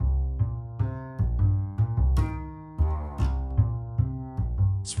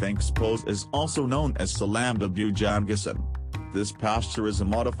Sphinx pose is also known as Salamba Bhujangasana. This posture is a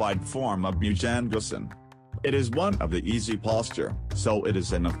modified form of Bhujangasana. It is one of the easy posture, so it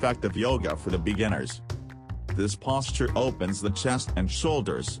is an effective yoga for the beginners. This posture opens the chest and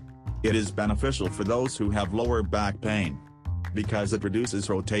shoulders. It is beneficial for those who have lower back pain. Because it reduces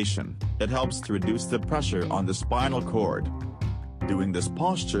rotation, it helps to reduce the pressure on the spinal cord. Doing this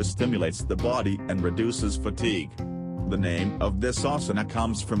posture stimulates the body and reduces fatigue. The name of this asana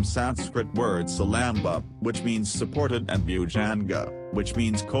comes from Sanskrit word salamba, which means supported, and bhujanga, which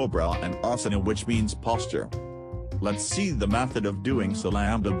means cobra, and asana, which means posture. Let's see the method of doing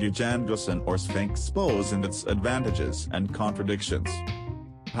Salamba Bhujangasana or Sphinx pose and its advantages and contradictions.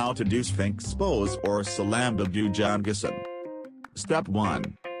 How to do Sphinx pose or Salamba Bhujangasana. Step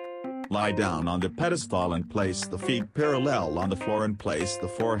 1. Lie down on the pedestal and place the feet parallel on the floor and place the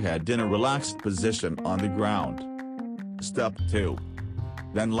forehead in a relaxed position on the ground. Step 2.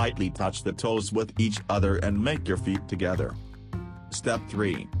 Then lightly touch the toes with each other and make your feet together. Step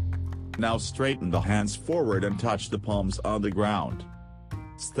 3. Now straighten the hands forward and touch the palms on the ground.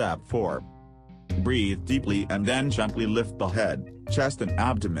 Step 4. Breathe deeply and then gently lift the head, chest and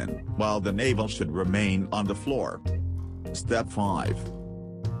abdomen, while the navel should remain on the floor. Step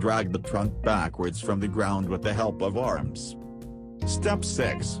 5. Drag the trunk backwards from the ground with the help of arms. Step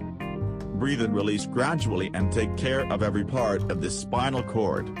 6. Breathe and release gradually and take care of every part of the spinal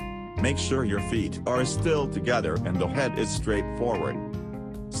cord. Make sure your feet are still together and the head is straight forward.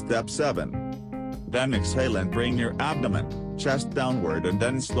 Step 7. Then exhale and bring your abdomen, chest downward and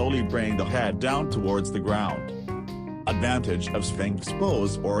then slowly bring the head down towards the ground. Advantage of Sphinx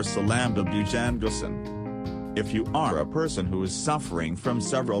pose or Salamba Bhujangasana. If you are a person who is suffering from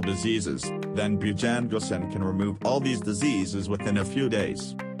several diseases, then Bhujangasana can remove all these diseases within a few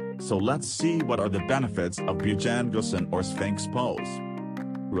days. So let's see what are the benefits of Bhujangasana or Sphinx pose.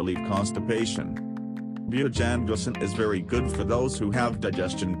 Relieve constipation. Bhujangasana is very good for those who have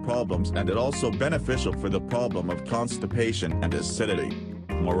digestion problems, and it also beneficial for the problem of constipation and acidity.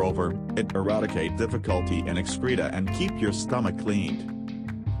 Moreover, it eradicates difficulty in excreta and keep your stomach cleaned.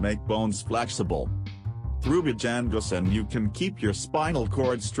 Make bones flexible. Through Bhujangasana you can keep your spinal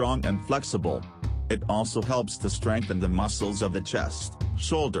cord strong and flexible. It also helps to strengthen the muscles of the chest,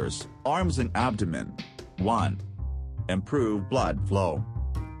 shoulders, arms and abdomen. 1. Improve blood flow.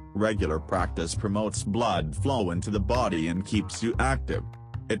 Regular practice promotes blood flow into the body and keeps you active.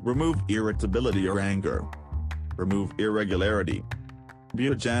 It removes irritability or anger. Remove irregularity.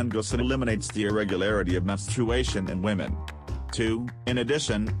 Bhujangasana eliminates the irregularity of menstruation in women. 2. In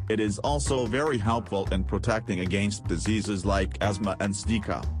addition, it is also very helpful in protecting against diseases like asthma and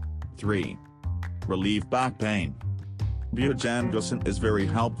Zika. 3. Relieve back pain. Bhujangasana is very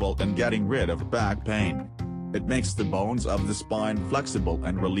helpful in getting rid of back pain. It makes the bones of the spine flexible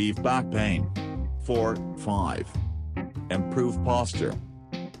and relieve back pain. 4. 5. Improve posture.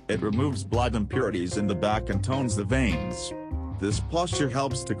 It removes blood impurities in the back and tones the veins. This posture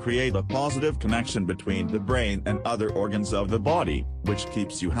helps to create a positive connection between the brain and other organs of the body, which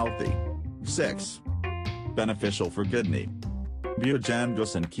keeps you healthy. 6. Beneficial for kidney.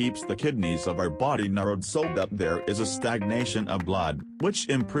 Bhujangasana keeps the kidneys of our body narrowed so that there is a stagnation of blood, which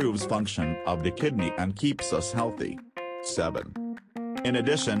improves function of the kidney and keeps us healthy. 7. In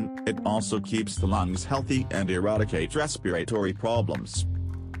addition, it also keeps the lungs healthy and eradicates respiratory problems.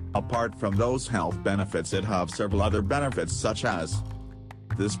 Apart from those health benefits, it has several other benefits such as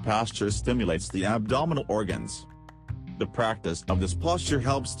this posture stimulates the abdominal organs. The practice of this posture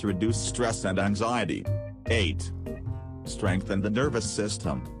helps to reduce stress and anxiety. 8. Strengthen the nervous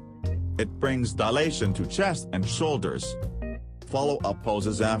system. It brings dilation to chest and shoulders. Follow-up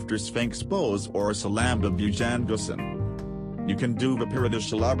poses after Sphinx pose or Salamba Bhujangasana. You can do Viparita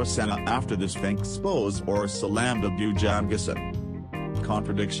Shalabhasana after the Sphinx pose or Salamba Bhujangasana.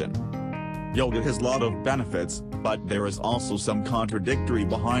 Contradiction. Yoga has a lot of benefits, but there is also some contradictory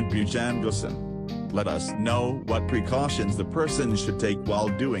behind Bhujangasana. Let us know what precautions the person should take while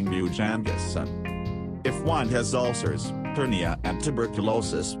doing Bhujangasana. If one has ulcers, hernia and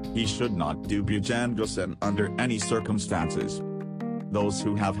tuberculosis, he should not do Bhujangasana under any circumstances. Those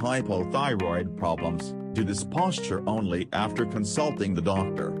who have hypothyroid problems, do this posture only after consulting the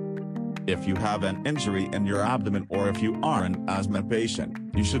doctor. If you have an injury in your abdomen or if you are an asthma patient,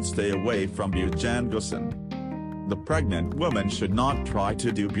 you should stay away from Bhujangasana. The pregnant woman should not try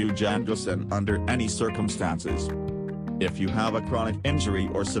to do Bhujangasana under any circumstances. If you have a chronic injury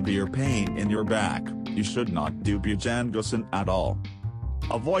or severe pain in your back, you should not do Bhujangasana at all.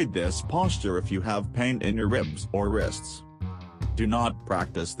 Avoid this posture if you have pain in your ribs or wrists. Do not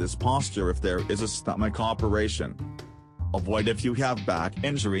practice this posture if there is a stomach operation. Avoid if you have back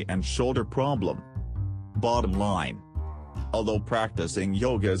injury and shoulder problem. Bottom line. Although practicing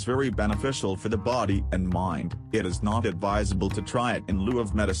yoga is very beneficial for the body and mind, it is not advisable to try it in lieu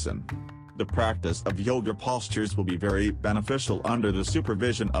of medicine. The practice of yoga postures will be very beneficial under the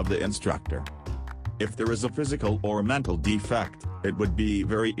supervision of the instructor. If there is a physical or mental defect, it would be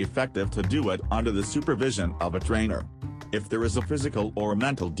very effective to do it under the supervision of a trainer. If there is a physical or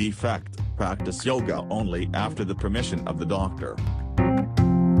mental defect, practice yoga only after the permission of the doctor.